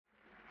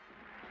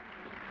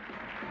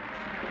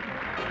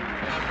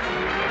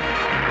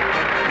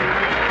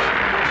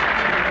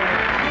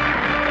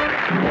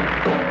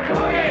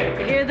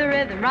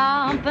rhythm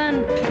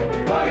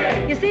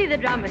romping. You see the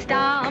drummer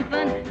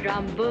stomping,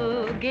 drum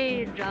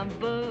boogie, drum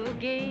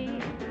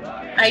boogie.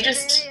 I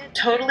just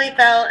totally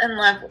fell in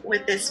love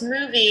with this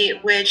movie,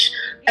 which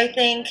I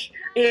think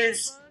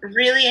is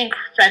really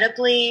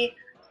incredibly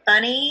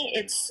funny.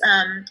 It's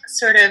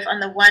sort of, on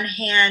the one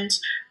hand,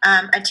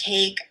 a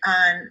take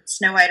on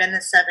Snow White and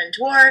the Seven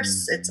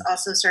Dwarfs. It's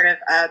also sort of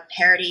a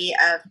parody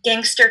of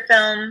gangster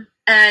film.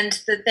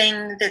 And the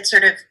thing that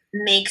sort of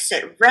makes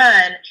it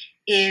run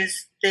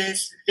is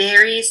this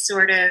very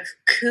sort of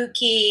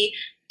kooky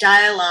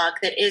dialogue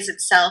that is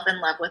itself in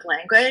love with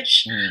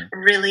language.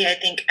 Really, I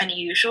think,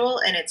 unusual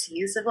in its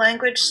use of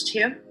language,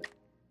 too.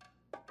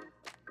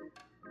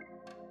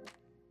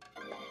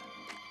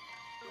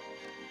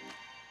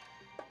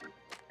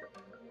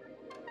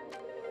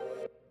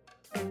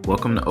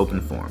 Welcome to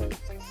Open Forum.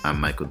 I'm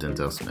Michael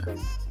Denzel Smith.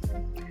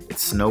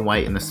 It's Snow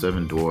White and the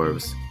Seven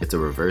Dwarfs, it's a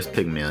reverse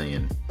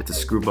Pygmalion, it's a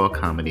screwball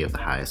comedy of the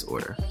highest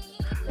order.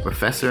 A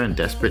professor in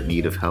desperate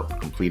need of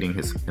help completing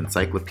his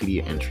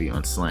encyclopedia entry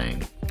on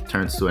slang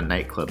turns to a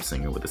nightclub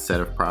singer with a set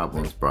of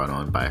problems brought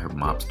on by her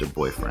mobster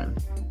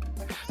boyfriend.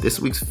 This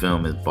week's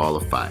film is Ball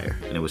of Fire,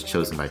 and it was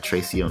chosen by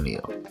Tracy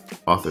O'Neill,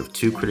 author of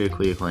two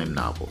critically acclaimed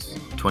novels,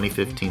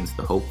 2015's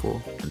The Hopeful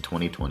and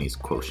 2020's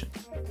Quotient.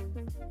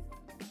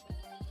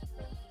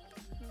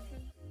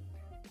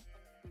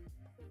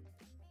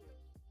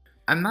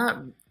 I'm not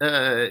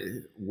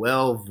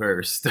well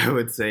versed, I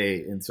would say,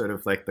 in sort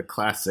of like the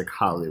classic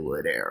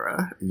Hollywood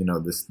era. You know,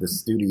 the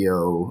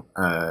studio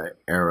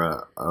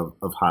era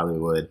of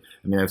Hollywood.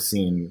 I mean, I've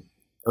seen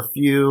a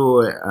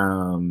few,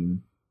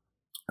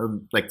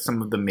 like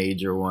some of the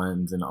major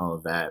ones and all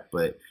of that,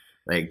 but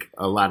like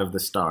a lot of the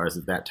stars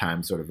at that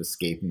time sort of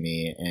escaped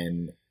me.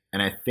 And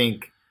I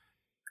think,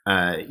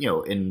 you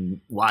know,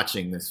 in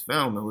watching this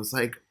film, it was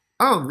like,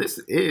 oh,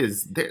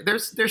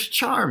 there's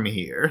charm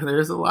here.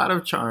 There's a lot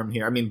of charm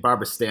here. I mean,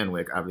 Barbara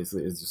Stanwyck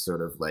obviously is just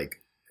sort of like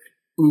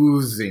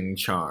oozing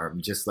charm,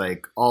 just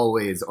like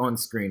always on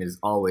screen, is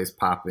always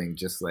popping,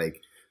 just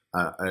like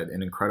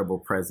an incredible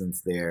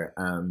presence there.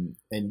 And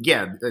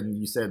yeah, and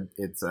you said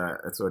it's a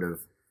sort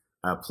of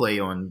play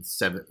on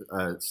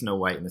Snow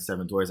White and the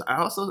Seven Dwarfs. I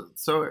also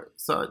saw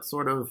it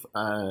sort of.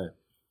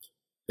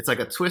 It's like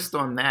a twist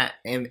on that,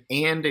 and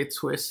a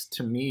twist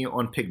to me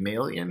on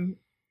Pygmalion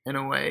in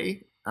a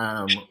way.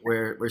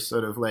 Where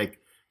sort of like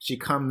she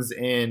comes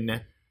in,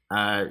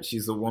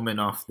 she's a woman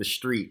off the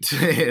street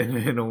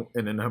in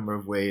a number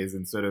of ways,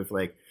 and sort of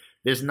like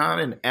there's not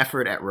an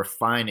effort at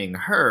refining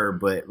her,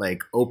 but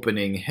like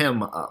opening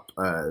him up,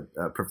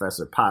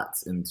 Professor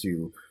Potts,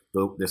 into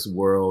this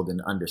world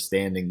and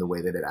understanding the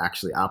way that it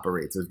actually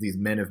operates. As these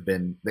men have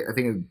been, I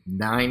think,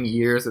 9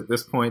 years at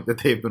this point that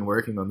they've been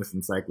working on this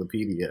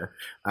encyclopedia,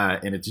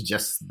 and it's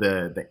just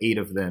the 8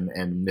 of them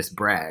and Miss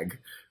Bragg.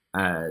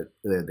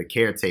 The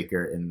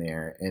caretaker in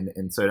there,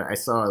 and so I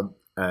saw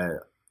a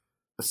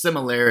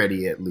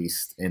similarity, at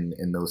least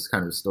in those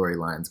kind of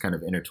storylines kind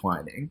of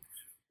intertwining.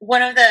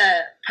 One of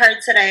the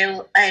parts that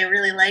I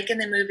really like in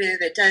the movie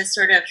that does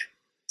sort of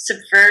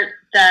subvert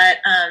that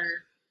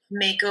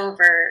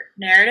makeover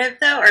narrative,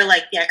 though, or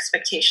like the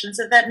expectations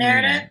of that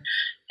narrative,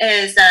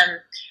 is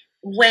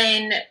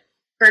when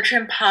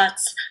Bertram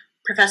Potts,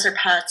 Professor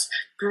Potts,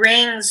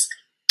 brings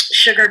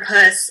Sugar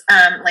Puss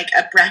like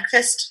a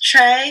breakfast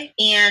tray,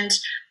 and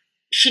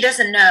she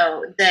doesn't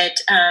know that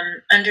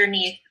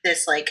underneath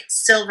this like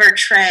silver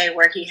tray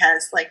where he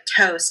has like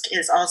toast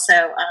is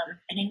also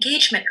an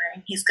engagement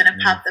ring. He's going to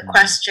pop the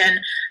question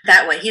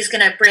that way. He's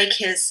going to break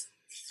his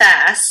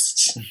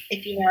fast,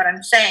 if you know what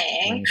I'm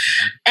saying.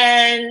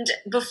 And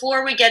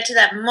before we get to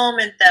that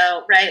moment,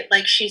 though, right,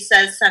 like she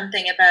says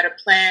something about a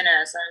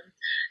pleonasm.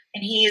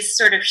 And he is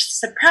sort of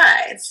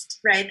surprised,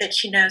 right, that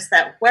she knows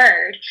that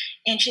word.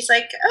 And she's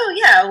like, oh,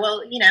 yeah,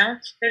 well, you know,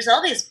 there's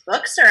all these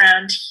books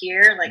around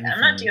here. Like, I'm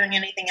not doing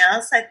anything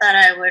else. I thought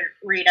I would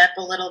read up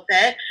a little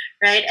bit,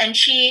 right? And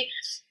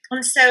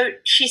so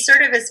she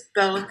sort of is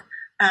both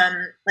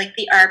like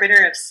the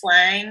arbiter of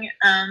slang,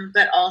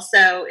 but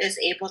also is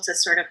able to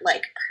sort of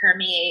like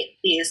permeate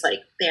these like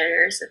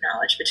barriers of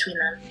knowledge between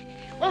them.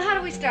 Well, how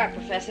do we start,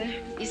 Professor?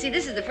 You see,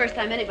 this is the first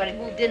time anybody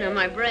moved in on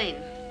my brain.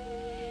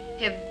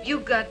 Have you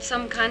got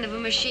some kind of a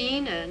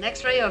machine, an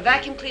x-ray or a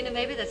vacuum cleaner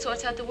maybe, that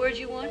sorts out the words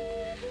you want?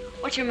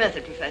 What's your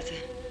method, Professor?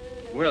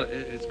 Well,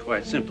 it's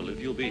quite simple. If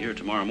you'll be here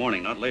tomorrow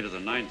morning, not later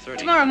than 9:30.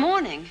 Tomorrow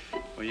morning?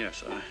 Well,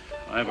 yes.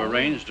 I've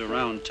arranged a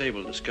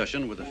round-table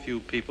discussion with a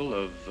few people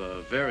of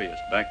various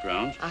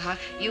backgrounds. Uh-huh.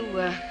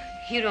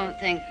 You don't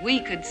think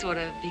we could sort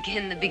of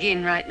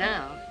begin right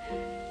now?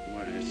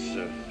 Well,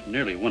 it's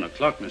nearly 1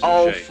 o'clock, Mrs.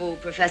 Oh, J. fool,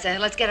 Professor.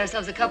 Let's get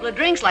ourselves a couple of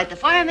drinks, light the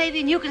fire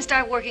maybe, and you can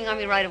start working on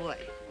me right away.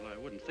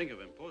 Think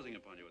of imposing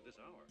upon you at this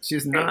hour.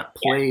 She's not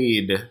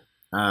played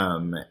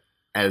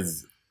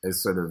as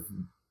sort of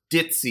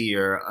ditzy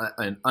or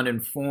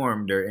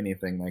uninformed or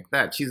anything like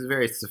that. She's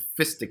very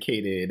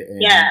sophisticated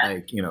and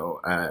like, you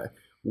know,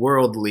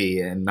 worldly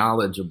and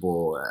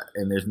knowledgeable,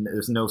 and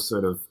there's no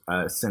sort of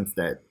sense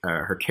that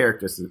her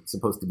character is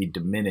supposed to be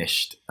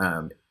diminished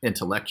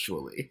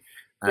intellectually.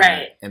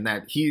 and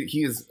that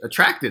he is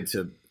attracted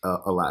to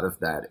a lot of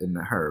that in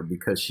her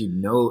because she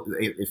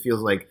it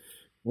feels like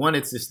one,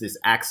 it's just this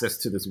access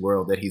to this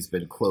world that he's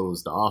been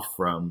closed off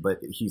from, but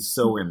he's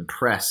so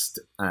impressed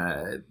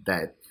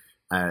that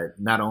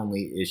not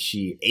only is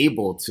she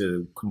able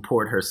to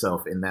comport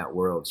herself in that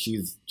world,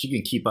 she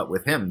can keep up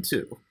with him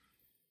too.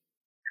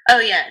 Oh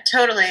yeah,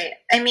 totally.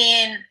 I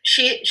mean,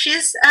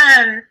 she's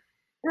a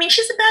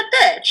bad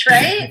bitch,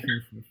 right?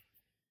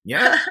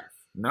 Yeah.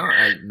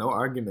 No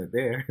argument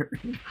there.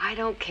 I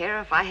don't care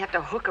if I have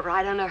to hook a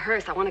ride on a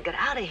hearse. I want to get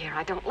out of here.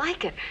 I don't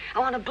like it. I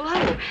want to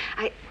blow.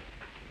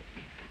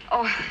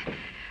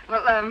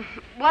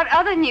 What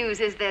other news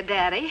is there,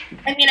 Daddy?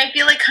 I mean, I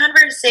feel like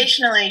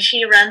conversationally,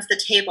 she runs the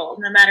table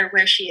no matter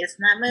where she is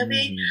in that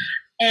movie.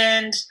 Mm-hmm.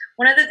 And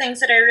one of the things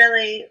that I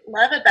really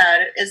love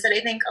about it is that I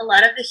think a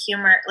lot of the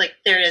humor, like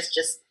there is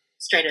just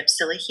straight up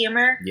silly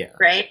humor,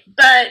 right?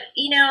 But,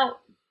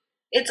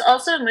 it's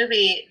also a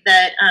movie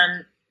that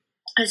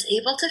is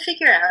able to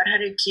figure out how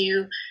to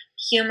do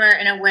humor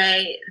in a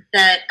way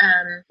that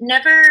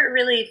never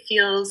really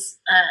feels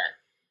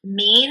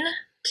mean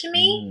to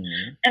me.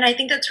 Mm. And I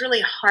think that's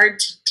really hard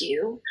to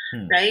do,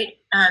 right?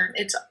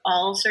 It's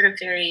all sort of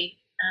very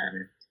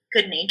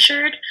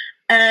good-natured,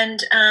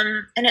 and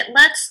it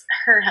lets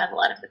her have a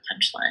lot of the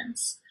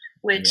punchlines,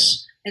 which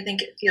I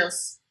think it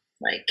feels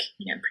like,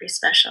 pretty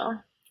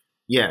special.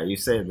 Yeah, you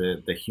say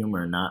the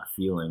humor not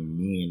feeling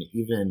mean,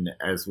 even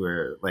as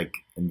we're like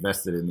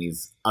invested in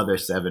these other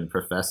 7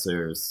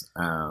 professors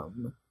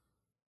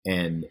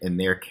and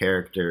their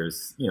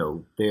characters,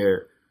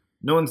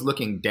 no one's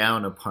looking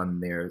down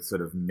upon their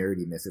sort of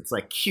nerdiness. It's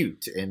like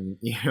cute and,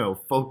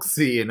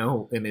 folksy,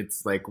 in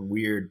its like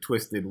weird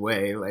twisted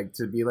way, like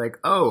to be like,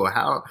 oh,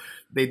 how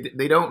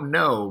they don't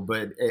know.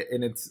 But,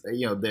 and it's,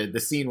 the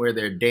scene where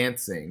they're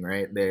dancing,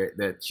 right?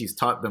 That she's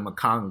taught them a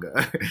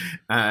conga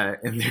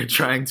and they're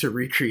trying to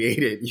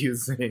recreate it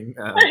using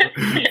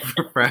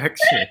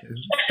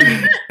fractions.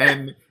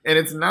 And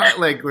it's not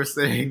like we're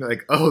saying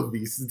like, oh,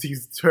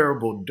 these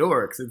terrible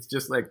dorks. It's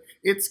just like,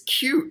 it's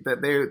cute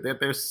that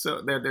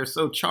they're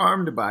so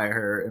charmed by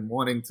her and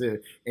wanting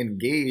to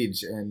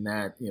engage, and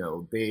that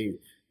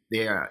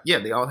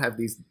they all have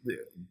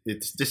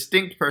it's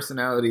distinct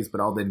personalities, but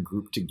all then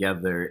grouped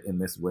together in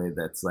this way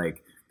that's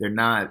like they're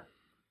not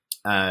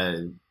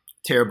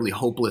terribly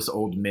hopeless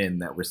old men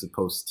that we're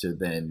supposed to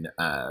then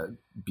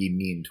be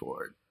mean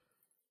toward.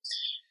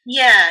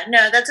 Yeah,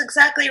 no, that's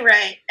exactly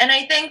right. And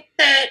I think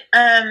that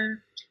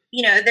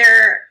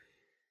there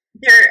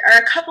are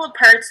a couple of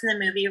parts in the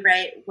movie,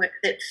 right,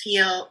 that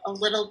feel a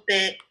little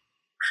bit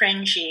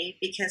cringy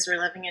because we're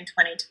living in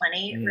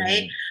 2020,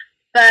 right?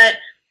 But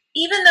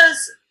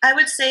I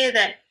would say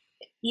that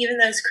even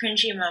those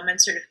cringy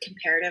moments sort of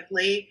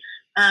comparatively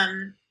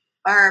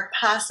are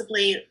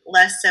possibly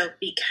less so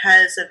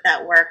because of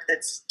that work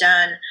that's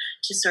done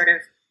to sort of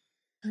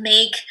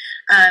make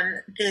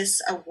this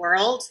a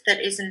world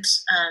that isn't,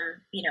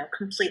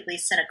 completely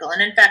cynical.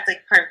 And in fact,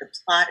 like part of the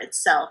plot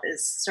itself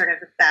is sort of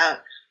about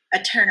a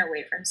turn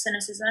away from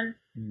cynicism,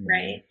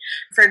 right?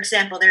 For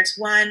example, there's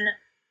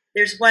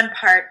one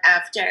part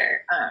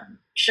after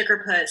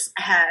Sugarpuss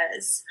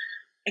has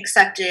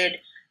accepted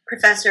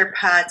Professor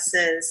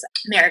Potts's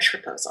marriage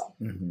proposal,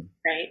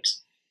 right?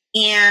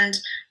 And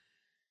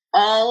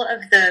all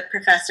of the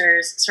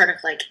professors sort of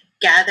like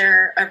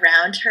gather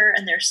around her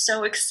and they're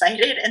so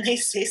excited and they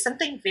say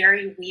something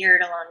very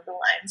weird along the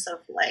lines of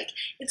like,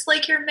 it's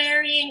like you're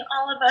marrying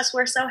all of us,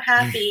 we're so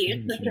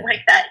happy,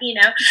 like that,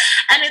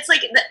 and it's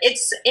like,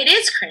 it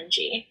is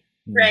cringy,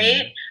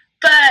 right?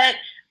 But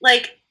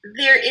like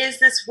there is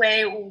this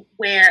way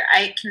where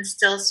I can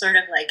still sort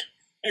of like,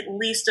 at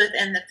least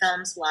within the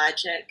film's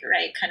logic,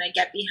 right, kind of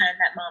get behind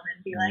that moment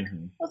and be like,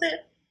 well,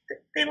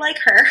 they like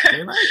her.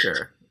 They like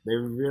her.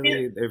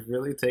 They've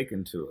really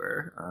taken to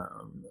her.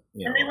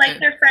 And they like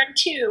their friend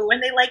too,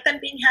 and they like them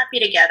being happy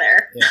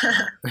together.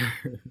 Yeah.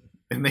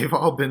 And they've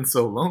all been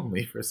so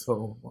lonely for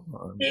so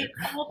long. They've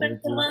all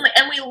been so lonely.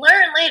 And we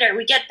learn later,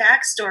 we get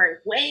backstory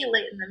way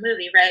late in the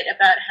movie, right,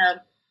 about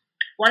how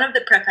one of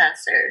the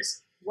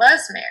professors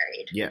was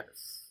married.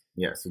 Yes.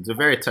 It's a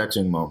very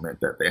touching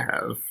moment that they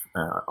have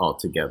all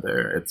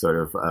together. It's sort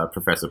of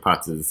Professor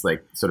Potts's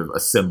like sort of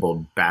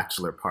assembled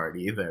bachelor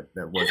party that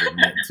wasn't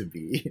meant to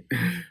be.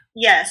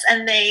 Yes,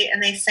 and they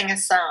sing a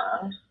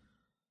song.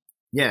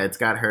 Yeah, it's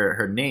got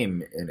her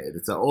name in it.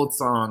 It's an old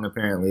song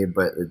apparently,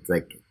 but it's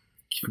like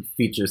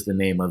features the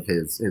name of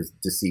his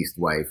deceased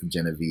wife,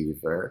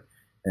 Genevieve.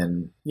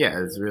 And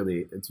yeah, it's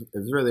really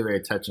a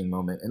very touching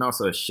moment, and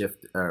also a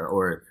shift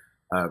or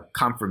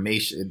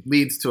confirmation. It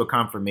leads to a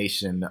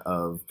confirmation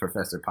of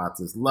Professor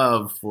Potts's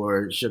love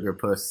for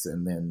Sugarpuss,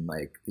 and then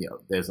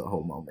there's a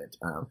whole moment.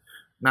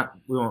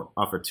 We won't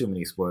offer too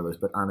many spoilers,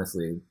 but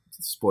honestly,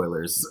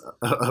 spoilers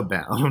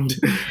abound.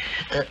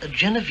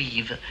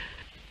 Genevieve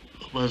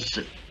was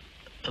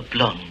a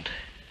blonde.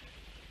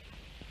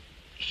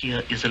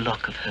 Here is a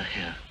lock of her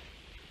hair.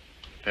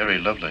 Very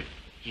lovely.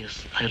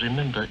 Yes, I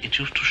remember it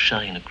used to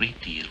shine a great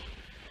deal.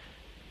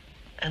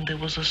 And there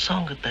was a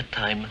song at that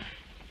time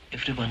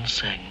everyone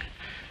sang.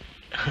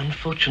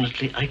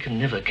 Unfortunately, I can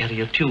never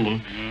carry a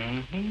tune.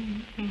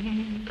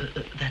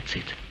 That's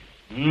it.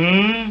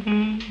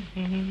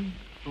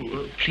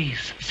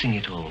 Please sing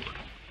it all.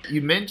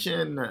 You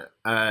mentioned,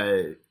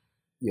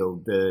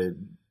 the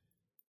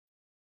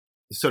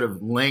sort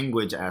of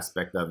language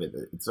aspect of it.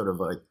 It's sort of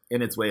like,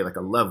 in its way, like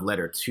a love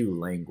letter to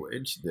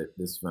language,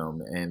 this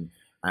film. And,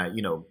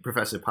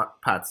 Professor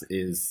Potts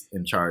is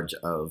in charge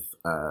of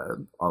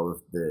all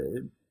of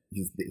the,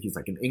 he's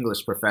like an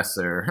English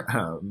professor.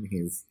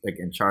 He's like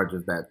in charge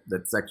of that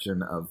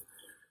section of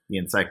the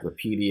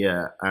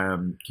encyclopedia.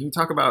 Can you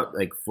talk about,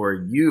 like, for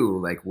you,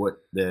 like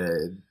what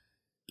the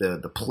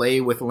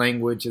play with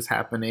language is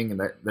happening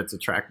and that's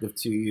attractive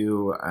to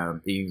you?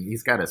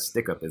 He's got a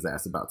stick up his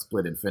ass about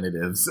split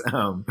infinitives.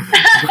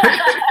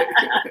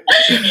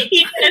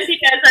 He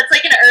does. That's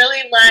like an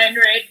early line,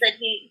 right? That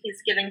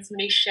he's giving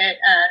somebody shit.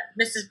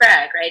 Mrs.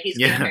 Bragg, right? He's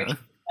giving her shit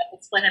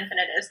about split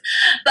infinitives.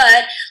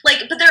 But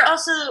they're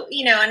also,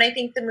 and I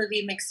think the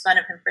movie makes fun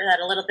of him for that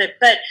a little bit.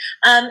 But,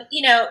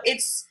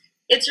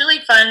 it's really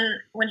fun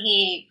when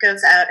he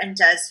goes out and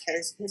does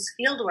his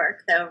field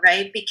work, though,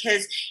 right?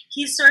 Because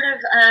he's sort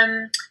of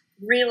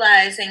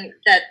realizing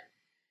that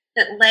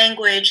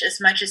language, as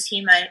much as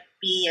he might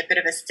be a bit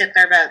of a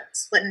stickler about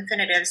split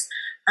infinitives,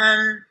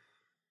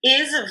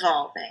 is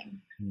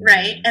evolving,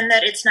 right? And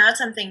that it's not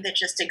something that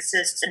just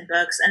exists in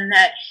books, and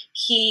that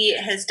he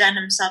has done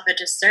himself a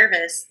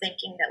disservice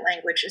thinking that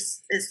language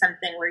is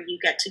something where you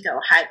get to go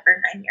hide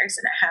for 9 years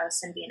in a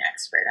house and be an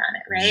expert on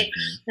it, right?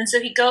 Mm-hmm. And so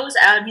he goes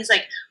out and he's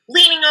like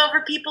leaning over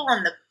people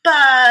on the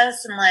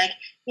bus and like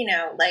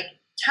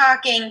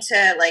talking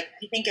to, like,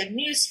 I think a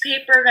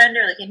newspaper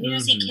vendor, like a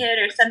newsy kid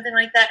or something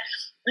like that.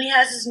 He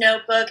has his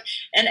notebook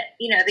and,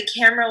 the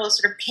camera will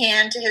sort of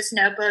pan to his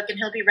notebook and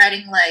he'll be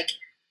writing like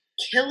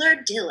Killer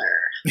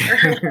Diller or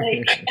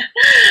like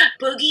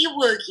Boogie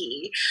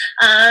Woogie,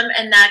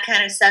 and that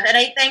kind of stuff. And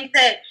I think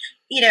that,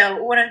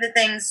 one of the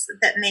things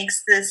that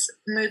makes this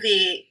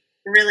movie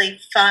really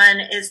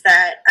fun is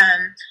that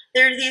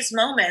there are these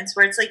moments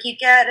where it's like you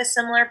get a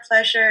similar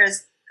pleasure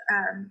as,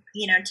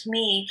 to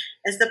me,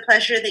 as the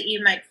pleasure that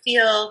you might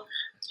feel,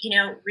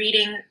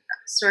 reading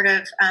sort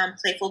of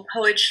playful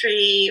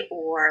poetry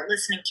or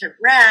listening to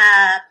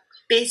rap,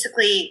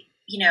 basically,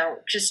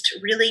 just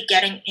really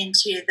getting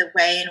into the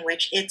way in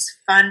which it's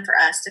fun for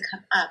us to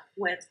come up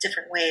with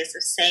different ways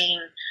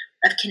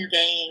of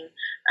conveying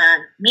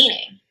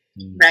meaning,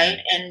 right?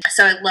 And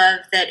so I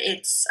love that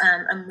it's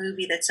a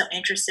movie that's so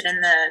interested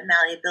in the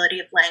malleability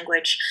of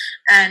language.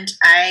 And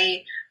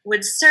I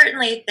would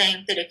certainly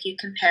think that if you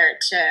compare it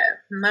to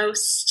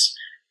most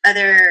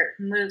other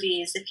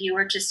movies, if you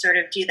were to sort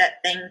of do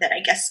that thing that I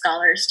guess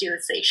scholars do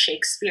with, say,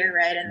 Shakespeare,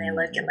 right? And they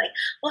look at like,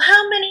 well,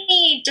 how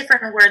many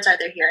different words are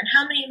there here? And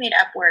how many made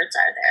up words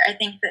are there? I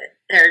think that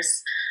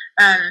there's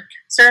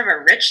sort of a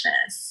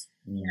richness,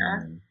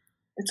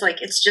 It's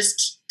like, it's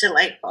just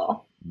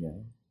delightful.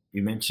 Yeah.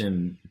 You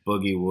mentioned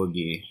Boogie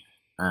Woogie,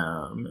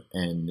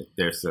 and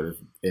there's sort of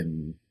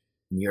in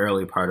the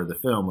early part of the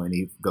film when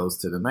he goes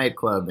to the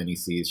nightclub and he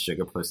sees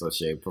Sugar Puss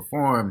O'Shea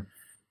perform,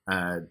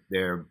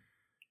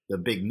 the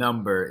big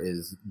number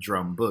is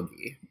Drum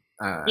Boogie.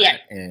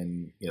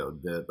 And,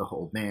 the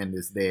whole band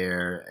is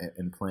there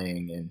and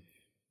playing. And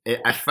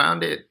I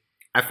found it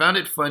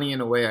funny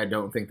in a way I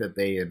don't think that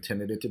they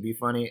intended it to be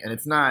funny. And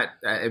it's not,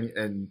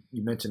 and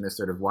you mentioned this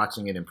sort of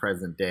watching it in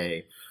present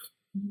day.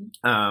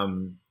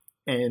 And,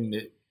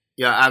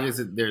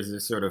 obviously there's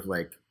this sort of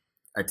like,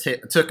 I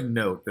took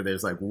note that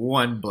there's like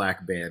one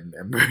black band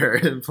member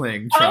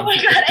playing trumpet. Oh my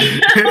God,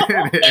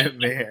 I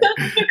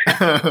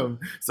know.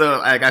 So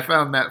like I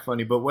found that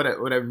funny, but what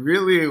I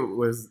really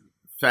was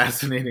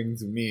fascinating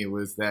to me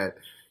was that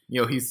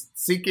he's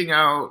seeking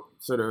out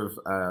sort of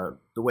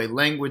the way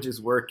language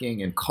is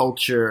working and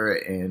culture,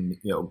 and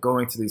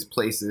going to these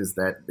places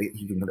that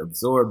he can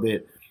absorb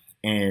it,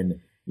 and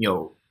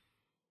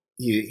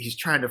he's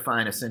trying to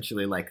find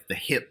essentially like the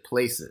hip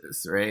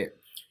places, right?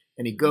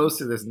 And he goes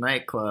to this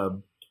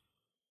nightclub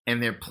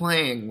and they're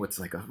playing what's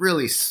like a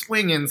really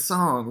swinging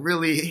song,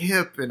 really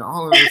hip and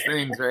all of those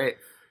things, right?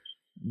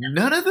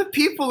 None of the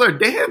people are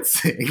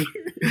dancing,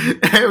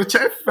 which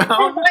I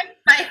found...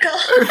 Michael.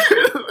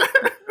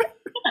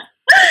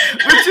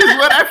 Which is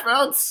what I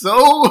found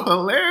so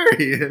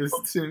hilarious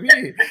to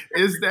me,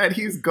 is that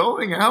he's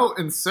going out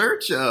in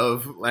search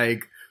of,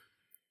 like,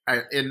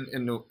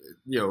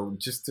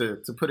 just to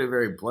put it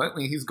very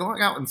bluntly, he's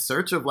going out in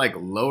search of like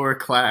lower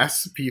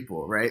class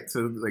people, right?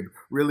 To like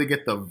really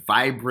get the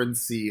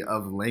vibrancy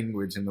of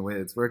language and the way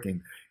it's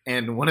working.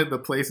 And one of the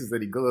places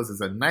that he goes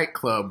is a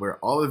nightclub where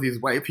all of these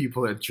white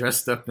people are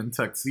dressed up in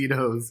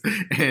tuxedos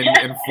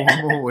and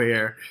formal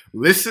wear,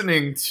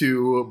 listening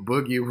to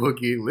Boogie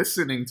Woogie,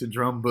 listening to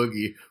Drum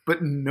Boogie,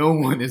 but no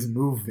one is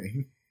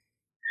moving.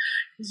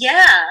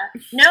 Yeah,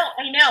 no,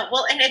 I know.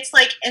 Well, and it's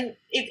like, and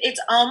it's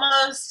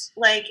almost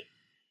like,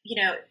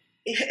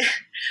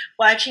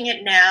 watching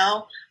it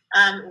now,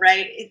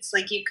 right? It's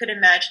like you could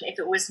imagine if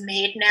it was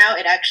made now,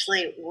 it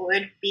actually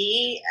would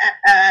be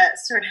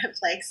sort of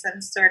like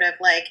some sort of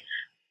like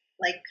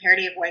like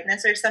parody of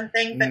whiteness or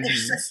something. But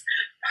there's this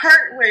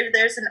part where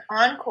there's an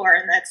encore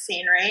in that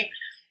scene, right?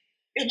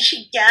 And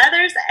she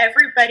gathers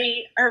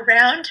everybody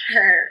around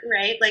her,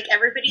 right? Like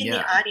everybody in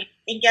the audience,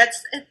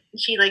 and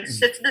she like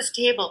sits at this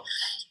table,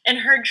 and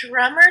her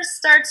drummer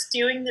starts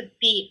doing the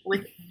beat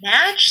with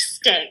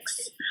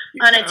matchsticks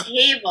on a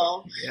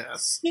table,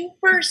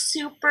 super,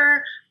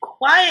 super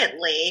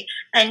quietly.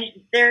 And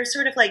they're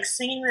sort of like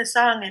singing the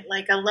song at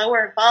like a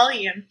lower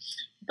volume.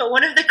 But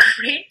one of the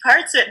great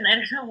parts of it, and I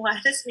don't know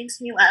why this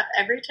makes me laugh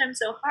every time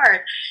so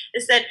hard,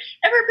 is that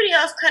everybody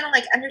else kind of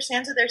like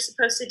understands what they're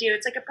supposed to do.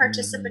 It's like a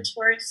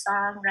participatory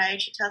song, right?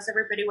 She tells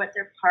everybody what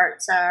their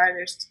parts are.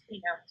 There's,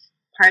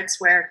 parts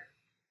where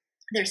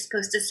they're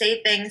supposed to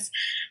say things.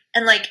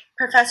 And like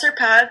Professor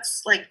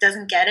Potts like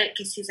doesn't get it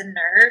because he's a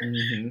nerd.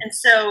 And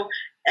so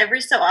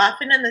every so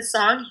often in the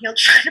song, he'll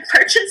try to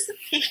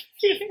participate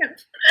too.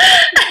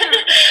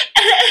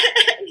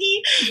 and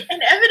he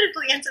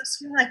inevitably ends up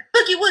screaming like,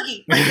 boogie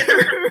woogie, like at the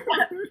wrong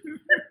time.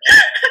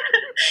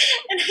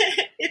 And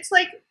it's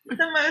like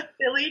the most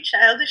silly,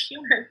 childish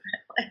humor,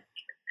 but like,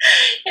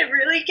 it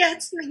really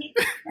gets me.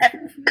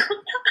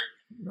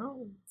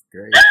 No, it's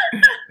great.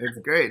 It's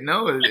great.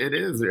 No, it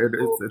is.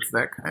 It's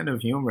that kind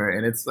of humor,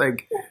 and it's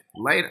like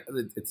light.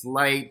 It's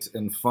light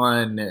and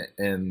fun,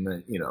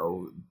 and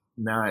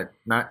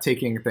not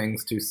taking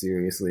things too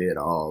seriously at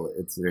all.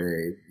 It's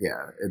very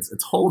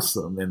it's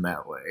wholesome in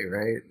that way,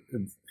 right?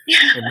 It's,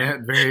 in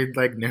that very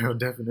like narrow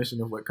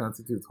definition of what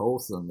constitutes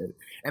wholesome.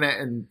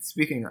 And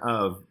speaking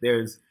of,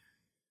 there's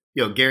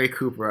Gary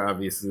Cooper,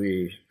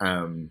 obviously,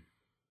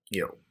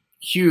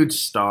 huge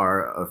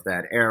star of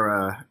that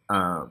era,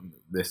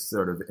 this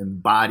sort of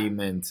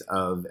embodiment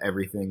of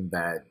everything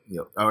that,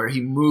 or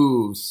he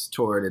moves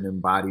toward an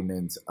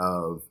embodiment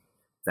of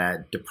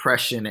that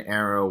Depression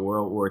era,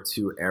 World War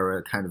II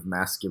era kind of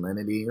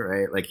masculinity,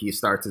 right? Like he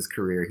starts his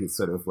career, he's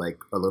sort of like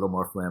a little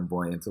more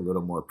flamboyant, a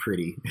little more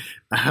pretty,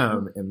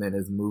 and then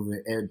is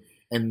moving,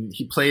 and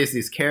he plays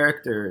these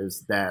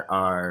characters that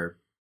are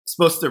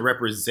supposed to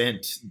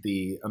represent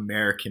the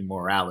American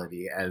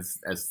morality as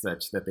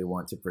such that they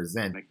want to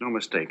present. Make no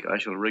mistake, I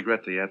shall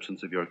regret the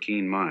absence of your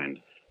keen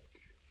mind.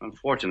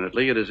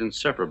 Unfortunately, it is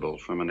inseparable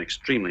from an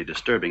extremely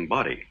disturbing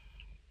body.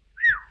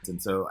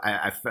 And so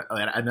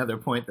another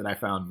point that I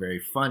found very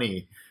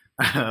funny,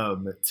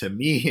 to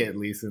me at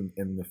least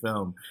in the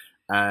film,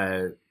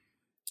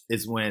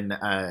 is when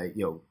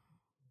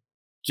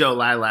Joe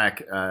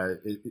Lilac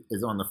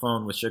is on the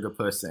phone with Sugar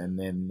Puss, and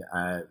then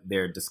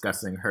they're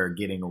discussing her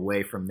getting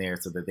away from there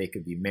so that they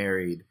could be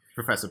married.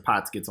 Professor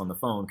Potts gets on the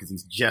phone because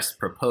he's just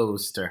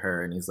proposed to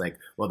her, and he's like,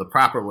 well, the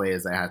proper way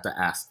is I have to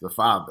ask the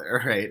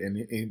father, right?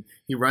 And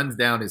he runs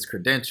down his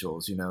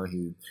credentials. He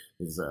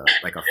is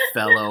like a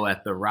fellow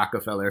at the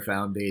Rockefeller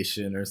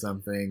Foundation or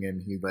something,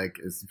 and he like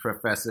is a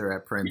professor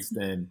at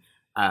Princeton,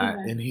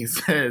 and he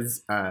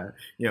says,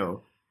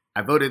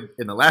 I voted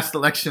in the last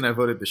election. I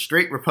voted the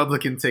straight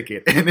Republican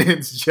ticket, and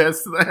it's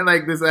just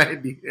like this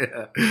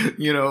idea,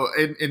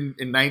 in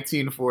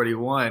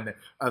 1941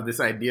 of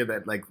this idea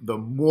that like the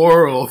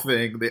moral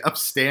thing, the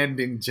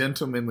upstanding,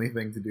 gentlemanly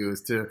thing to do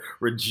is to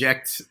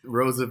reject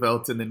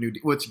Roosevelt and the New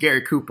Deal, which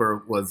Gary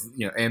Cooper was,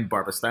 and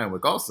Barbara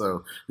Steinwick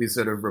also, these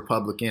sort of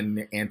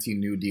Republican,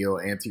 anti-New Deal,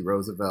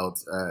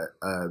 anti-Roosevelt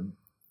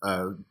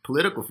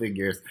political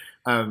figures.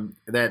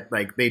 That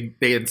like they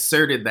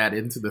inserted that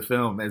into the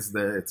film as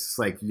it's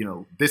like,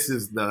 this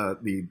is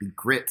the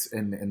grit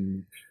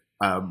and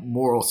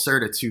moral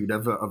certitude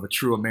of a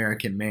true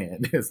American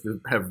man, is to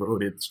have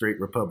voted straight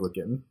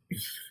Republican.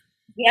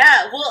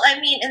 Yeah, well, I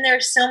mean, and there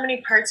are so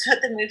many parts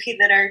of the movie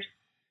that are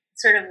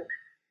sort of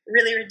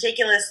really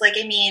ridiculous. Like,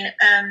 I mean,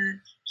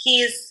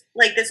 he's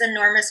like this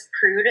enormous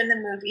prude in the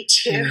movie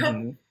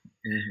too.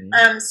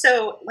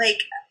 So like,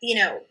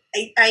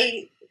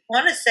 I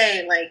want to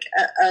say like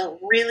a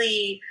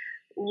really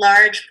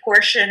large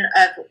portion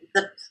of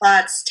the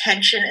plot's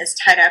tension is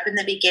tied up in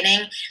the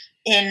beginning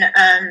in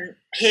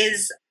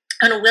his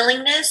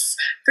unwillingness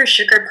for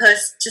Sugar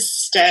Puss to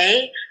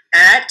stay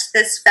at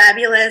this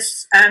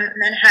fabulous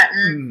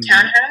Manhattan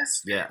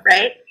townhouse,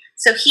 right?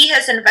 So he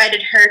has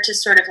invited her to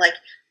sort of like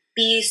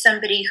be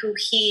somebody who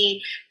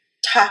he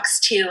talks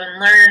to and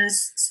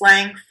learns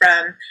slang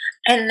from,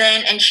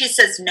 and she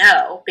says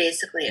no,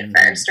 basically at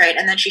first, right?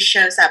 And then she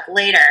shows up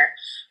later,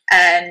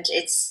 and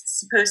it's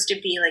supposed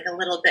to be like a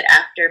little bit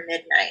after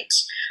midnight,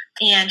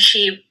 and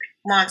she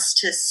wants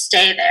to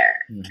stay there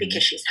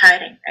because she's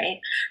hiding, right?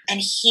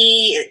 And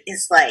he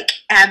is like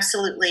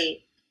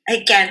absolutely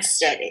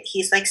against it.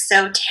 He's like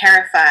so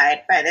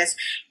terrified by this.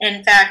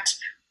 In fact,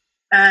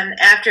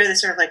 after the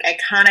sort of like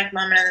iconic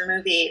moment in the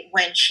movie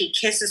when she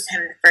kisses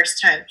him the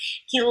first time,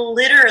 he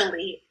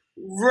literally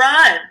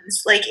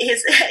runs, like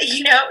his,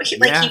 he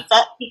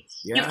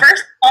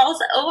first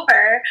falls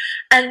over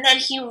and then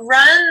he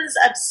runs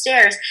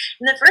upstairs.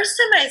 And the first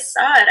time I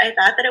saw it, I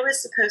thought that it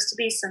was supposed to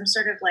be some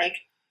sort of like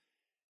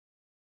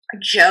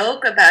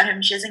joke about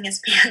him jizzing his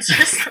pants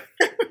or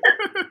something.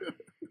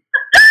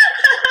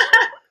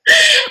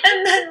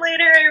 And then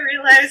later I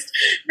realized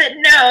that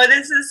no,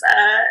 this is,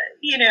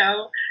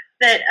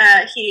 that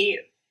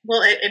it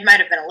might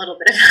have been a little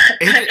bit of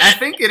that. I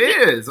think it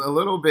is a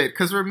little bit,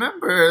 because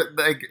remember,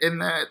 like in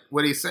that,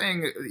 what he's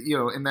saying,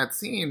 in that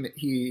scene,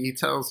 he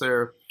tells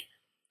her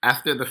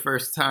after the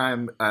first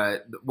time,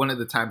 one of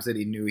the times that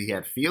he knew he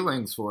had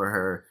feelings for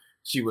her,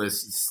 she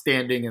was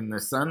standing in the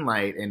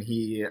sunlight, and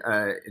he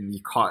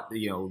caught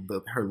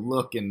her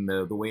look and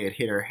the way it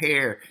hit her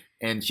hair,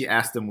 and she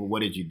asked him, well,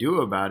 what did you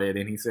do about it?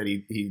 And he said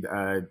he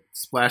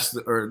splashed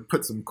or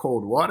put some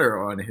cold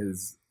water on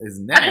his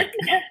neck,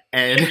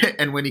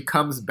 and when he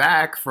comes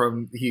back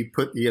he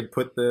had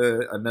put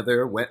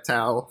another wet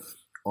towel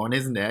on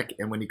his neck,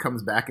 and when he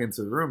comes back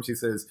into the room, she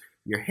says,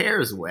 your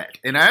hair's wet.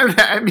 And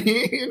I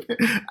mean,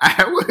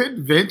 I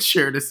would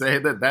venture to say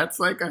that that's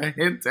like a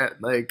hint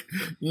at like,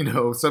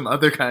 some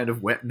other kind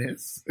of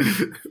wetness.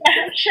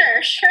 Yeah,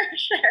 sure.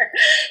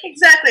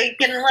 Exactly.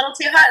 Getting a little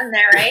too hot in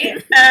there,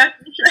 right?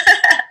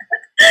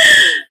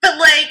 But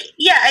like,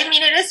 yeah, I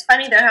mean, it is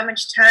funny though how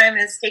much time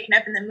is taken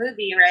up in the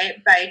movie,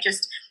 right? By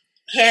just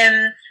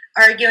him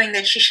arguing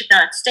that she should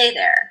not stay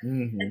there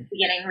Mm-hmm. at the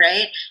beginning,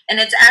 right? And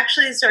it's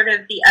actually sort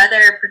of the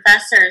other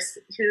professors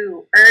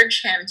who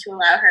urge him to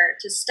allow her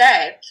to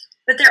stay.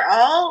 But they're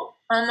all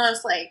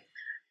almost like,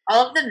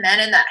 all of the men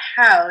in that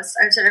house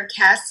are sort of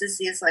cast as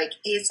these like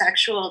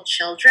asexual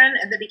children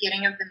at the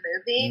beginning of the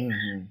movie,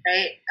 Mm-hmm.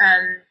 right?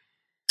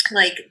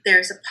 Like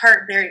there's a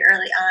part very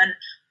early on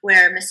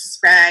where Mrs.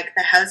 Spragg,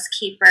 the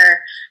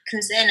housekeeper,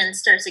 comes in and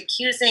starts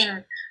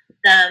accusing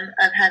them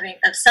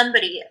of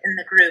somebody in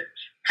the group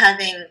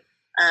having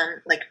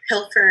like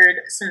pilfered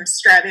some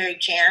strawberry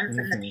jam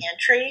from Mm-hmm. the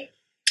pantry,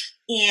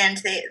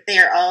 and they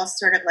are all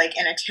sort of like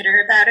in a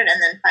titter about it,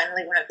 and then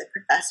finally one of the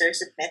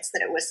professors admits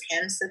that it was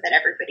him, so that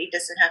everybody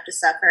doesn't have to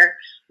suffer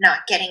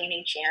not getting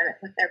any jam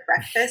with their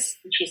breakfast.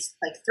 And she's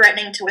like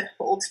threatening to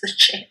withhold the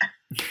jam.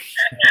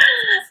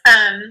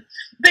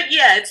 But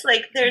yeah, it's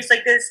like there's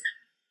like this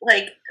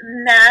like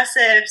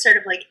massive sort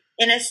of like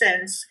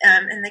innocence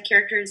in the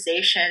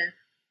characterization.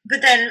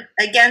 But then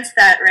against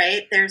that,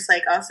 right, there's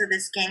like also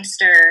this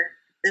gangster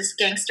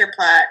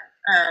plot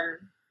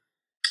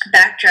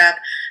backdrop.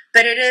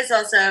 But it is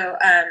also,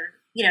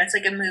 it's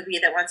like a movie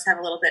that wants to have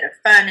a little bit of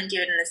fun and do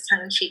it in this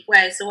tongue-in-cheek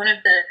way. So one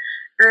of the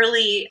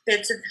early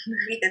bits of the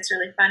movie that's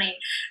really funny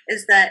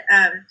is that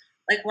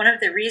like one of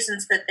the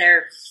reasons that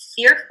they're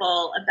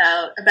fearful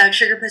about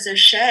Sugar Puss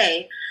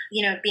O'Shea,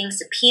 being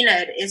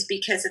subpoenaed is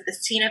because at the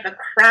scene of a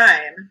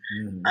crime,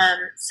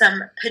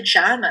 some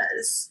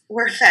pajamas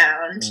were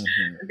found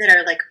that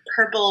are like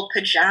purple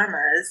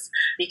pajamas,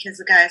 because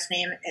the guy's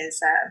name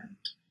is,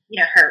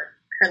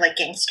 her like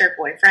gangster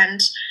boyfriend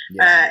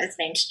is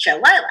named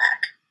Joe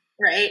Lilac,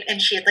 right?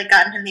 And she had like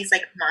gotten him these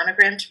like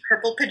monogrammed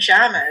purple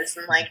pajamas,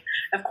 and like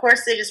of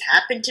course they just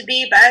happened to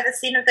be by the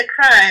scene of the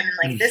crime, and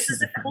like this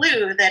is a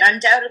clue that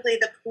undoubtedly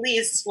the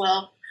police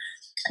will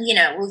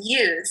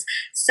use.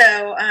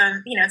 So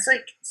it's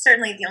like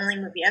certainly the only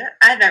movie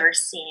I've ever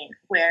seen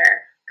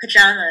where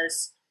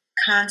pajamas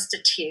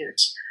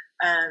constitute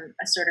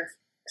a sort of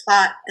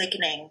plot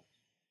thickening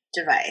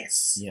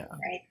device. Yeah.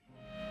 Right.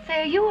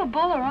 Say, are you a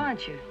bull or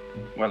aren't you?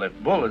 Well, if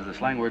bull is the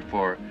slang word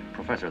for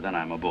professor, then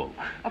I'm a bull.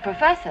 A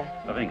professor?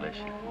 Of English.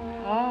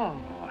 Oh.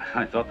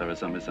 I thought there was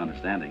some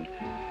misunderstanding.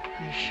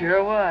 There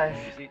sure was.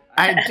 You see,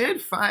 I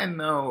did find,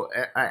 though,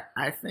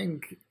 I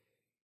think,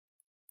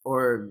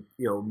 or,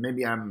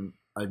 maybe I'm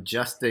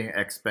adjusting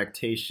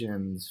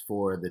expectations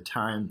for the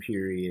time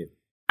period.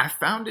 I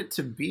found it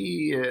to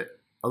be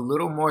a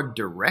little more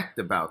direct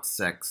about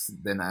sex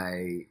than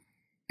I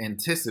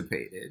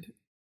anticipated.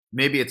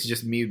 Maybe it's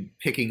just me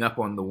picking up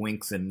on the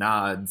winks and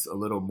nods a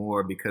little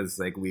more because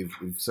like we've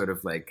sort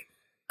of like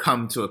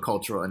come to a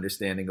cultural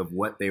understanding of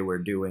what they were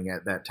doing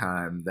at that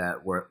time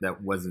that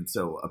wasn't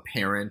so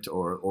apparent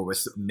or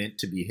was meant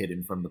to be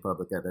hidden from the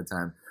public at that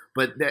time.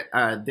 But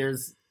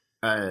there's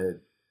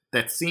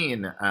that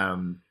scene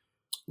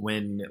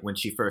when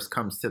she first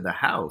comes to the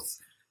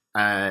house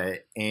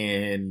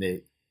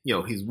and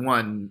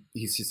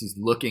he's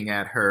looking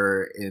at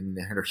her in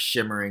her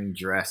shimmering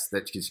dress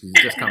that she's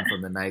just come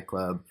from the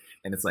nightclub,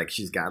 and it's like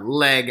she's got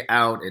leg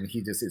out, and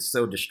he just is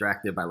so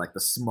distracted by like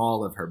the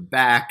small of her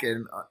back,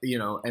 and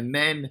and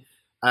then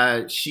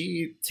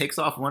she takes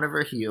off one of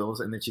her heels,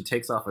 and then she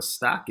takes off a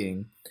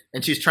stocking,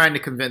 and she's trying to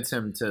convince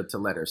him to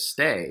let her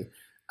stay.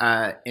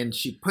 And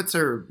she puts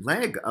her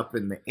leg up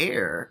in the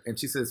air and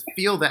she says,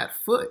 "Feel that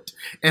foot."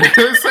 And it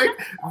was like,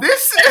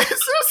 this is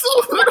just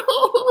a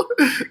little,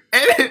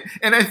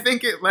 and I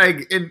think it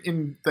like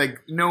in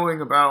like knowing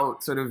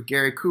about sort of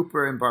Gary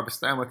Cooper and Barbara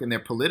Steinway and their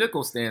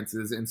political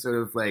stances, and sort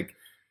of like,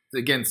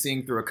 again,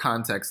 seeing through a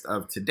context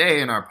of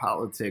today in our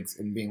politics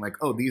and being like,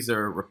 oh, these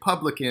are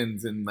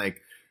Republicans and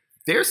like,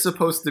 they're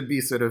supposed to be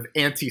sort of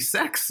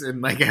anti-sex in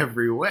like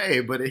every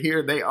way, but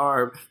here they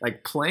are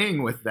like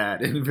playing with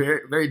that in very,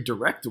 very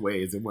direct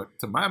ways, and what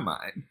to my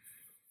mind.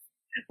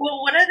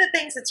 Well, one of the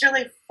things that's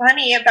really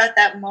funny about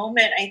that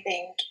moment, I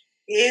think,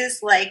 is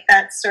like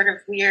that sort of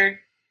weird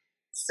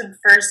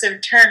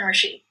subversive turn where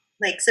she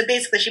like, so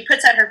basically she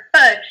puts out her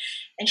foot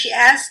and she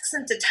asks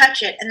him to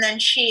touch it, and then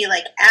she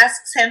like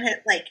asks him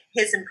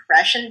his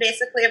impression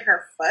basically of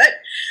her foot,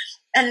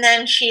 and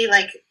then she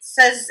like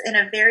says in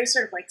a very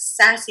sort of like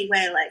sassy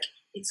way, like,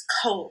 it's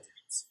cold,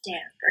 it's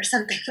damp, or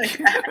something like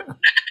that.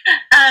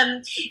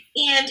 And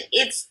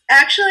it's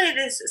actually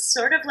this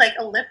sort of like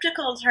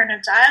elliptical turn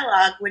of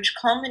dialogue, which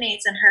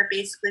culminates in her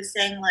basically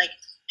saying like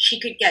she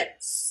could get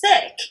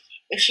sick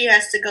if she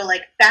has to go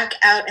like back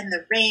out in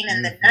the rain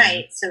and the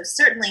night. So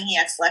certainly he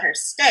has to let her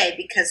stay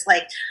because,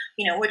 like,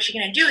 you know, what's she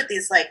going to do with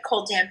these like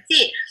cold damp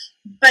feet?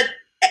 But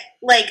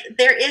like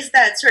there is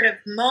that sort of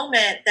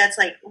moment that's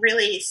like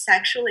really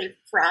sexually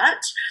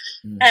fraught,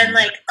 and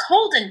like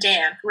cold and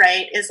damp,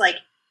 right, is like,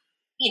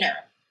 you know,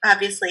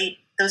 obviously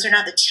those are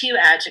not the two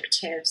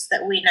adjectives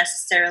that we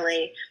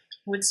necessarily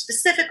would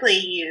specifically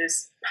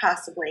use,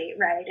 possibly,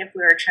 right, if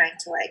we were trying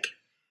to like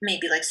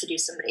maybe like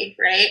seduce somebody,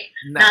 right?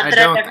 No,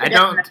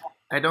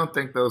 I don't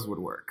think those would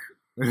work.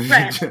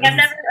 Right.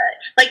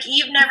 Like,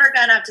 you've never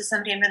gone up to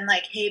somebody and been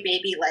like, hey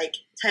baby, like,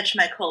 touch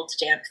my cold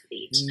damp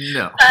feet.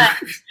 No.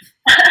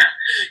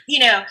 You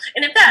know,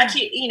 and in fact,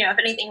 you know, if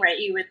anything, right,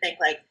 you would think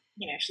like,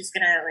 you know, she's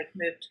gonna like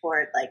move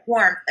toward like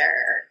warmth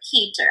or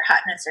heat or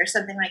hotness or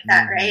something like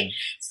that, right?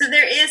 So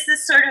there is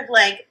this sort of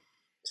like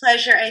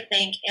pleasure, I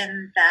think,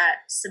 in that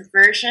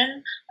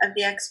subversion of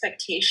the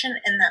expectation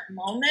in that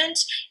moment,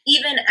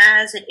 even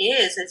as it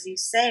is, as you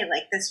say,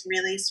 like this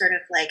really sort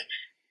of like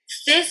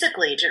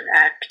physically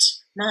direct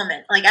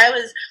moment. Like I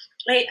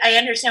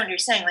understand what you're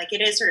saying. Like,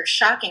 it is sort of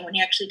shocking when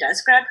he actually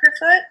does grab her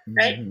foot,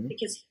 right?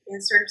 Because he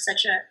is sort of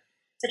such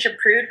a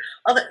prude.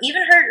 Although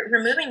even her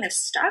removing the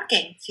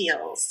stocking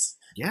feels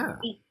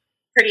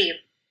pretty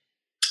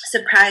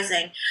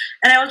surprising.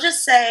 And I will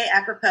just say,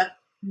 apropos of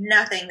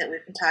nothing that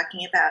we've been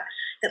talking about,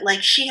 that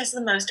like she has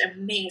the most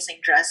amazing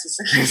dresses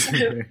in this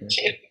movie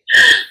too.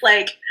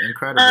 Like,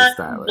 incredibly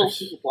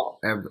stylish.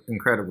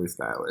 Incredibly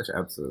stylish,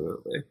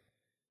 absolutely.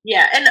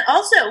 Yeah, and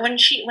also when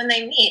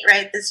they meet,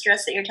 right, this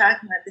dress that you're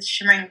talking about, this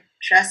shimmering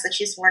dress that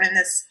she's worn in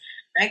this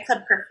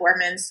nightclub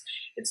performance,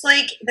 it's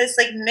like this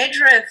like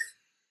midriff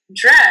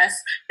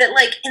dress that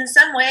like in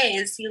some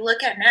ways you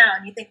look at now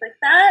and you think like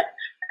that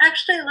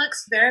actually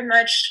looks very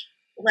much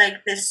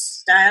like this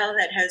style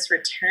that has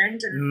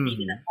returned in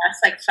maybe the past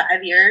like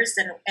 5 years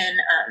in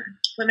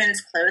women's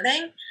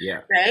clothing.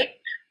 Yeah. Right?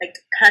 Like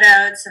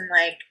cutouts and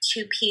like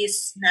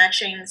two-piece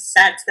matching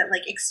sets that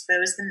like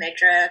expose the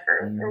midriff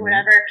or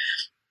whatever.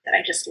 That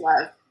I just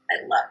love.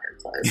 I love her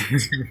clothes.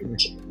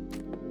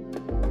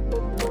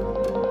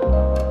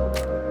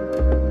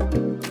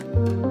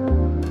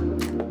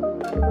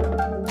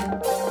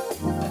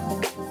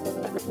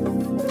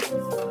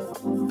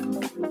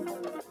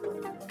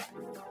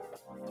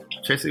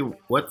 Tracy,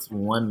 what's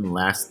one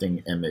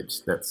lasting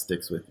image that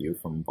sticks with you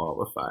from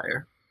Ball of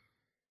Fire?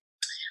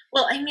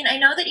 Well, I mean, I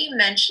know that you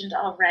mentioned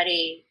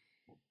already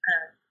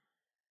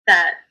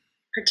that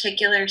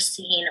particular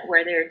scene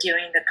where they're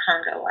doing the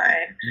conga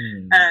line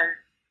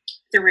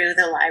through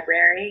the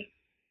library.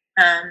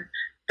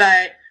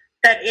 But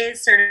that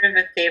is sort of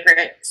a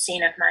favorite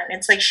scene of mine.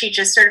 It's like she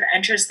just sort of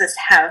enters this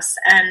house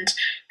and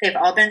they've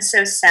all been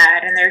so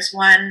sad. And there's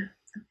one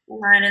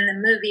line in the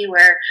movie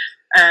where,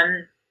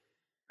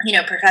 you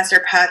know,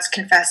 Professor Potts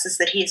confesses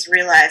that he's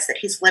realized that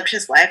he's lived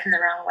his life in the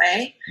wrong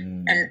way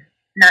and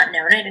not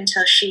known it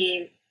until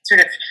she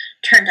sort of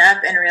turned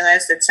up and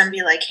realized that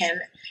somebody like him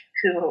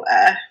who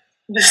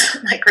was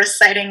like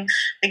reciting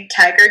like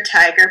Tiger,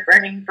 Tiger,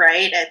 burning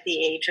bright at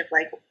the age of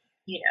like,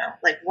 you know,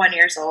 like 1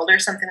 year old or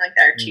something like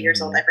that, or 2 years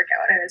old. I forget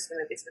what it is. The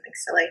movie, something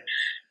silly.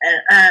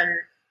 And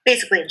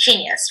basically a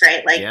genius,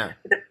 right? Like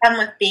the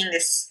problem with being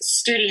this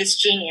studious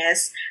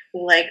genius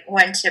who like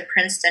went to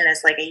Princeton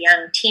as like a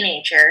young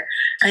teenager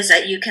is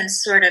that you can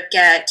sort of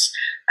get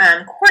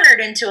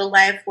cornered into a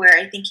life where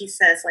I think he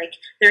says like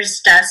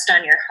there's dust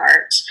on your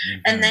heart,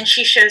 and then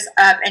she shows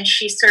up and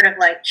she's sort of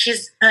like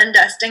she's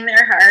undusting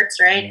their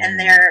hearts, right? And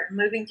they're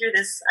moving through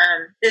this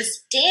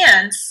this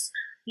dance,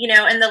 you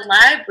know, in the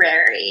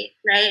library,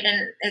 right?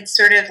 And it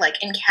sort of like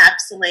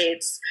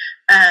encapsulates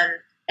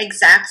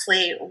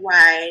exactly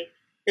why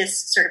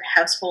this sort of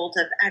household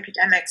of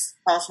academics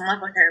falls in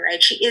love with her,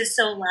 right? She is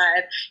so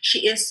alive.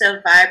 She is so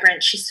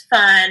vibrant. She's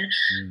fun.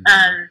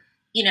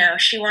 You know,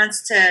 she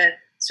wants to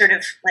sort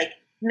of like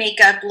make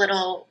up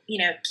little, you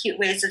know, cute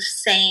ways of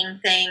saying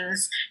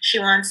things. She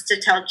wants to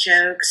tell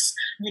jokes.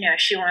 You know,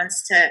 she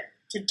wants to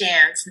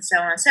dance and so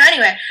on. So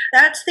anyway,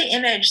 that's the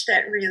image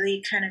that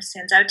really kind of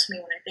stands out to me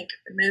when I think of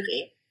the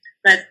movie.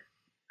 But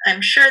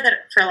I'm sure that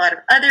for a lot of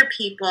other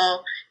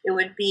people, it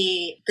would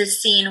be the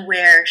scene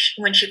where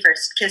when she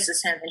first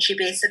kisses him and she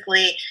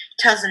basically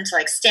tells him to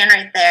like stand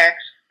right there,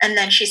 and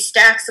then she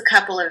stacks a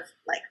couple of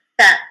like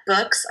fat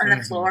books on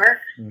the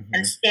floor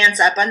and stands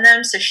up on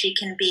them so she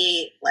can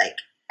be like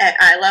at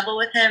eye level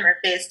with him or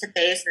face to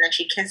face, and then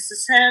she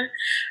kisses him,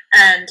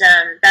 and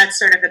that's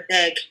sort of a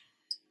big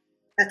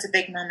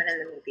moment in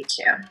the movie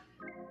too.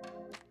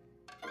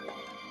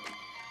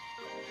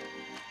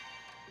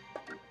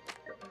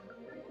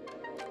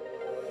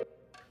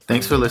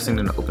 Thanks for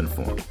listening to Open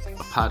Forum,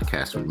 a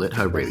podcast from Lit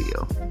Hub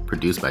Radio,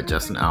 produced by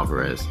Justin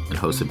Alvarez and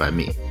hosted by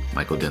me,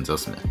 Michael Denzel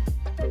Smith.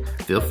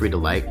 Feel free to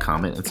like,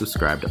 comment, and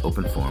subscribe to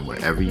Open Forum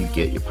wherever you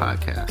get your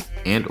podcast,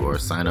 and or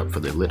sign up for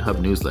the Lit Hub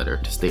newsletter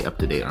to stay up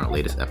to date on our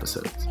latest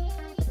episodes.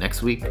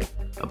 Next week,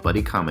 a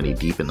buddy comedy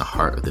deep in the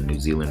heart of the New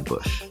Zealand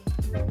bush.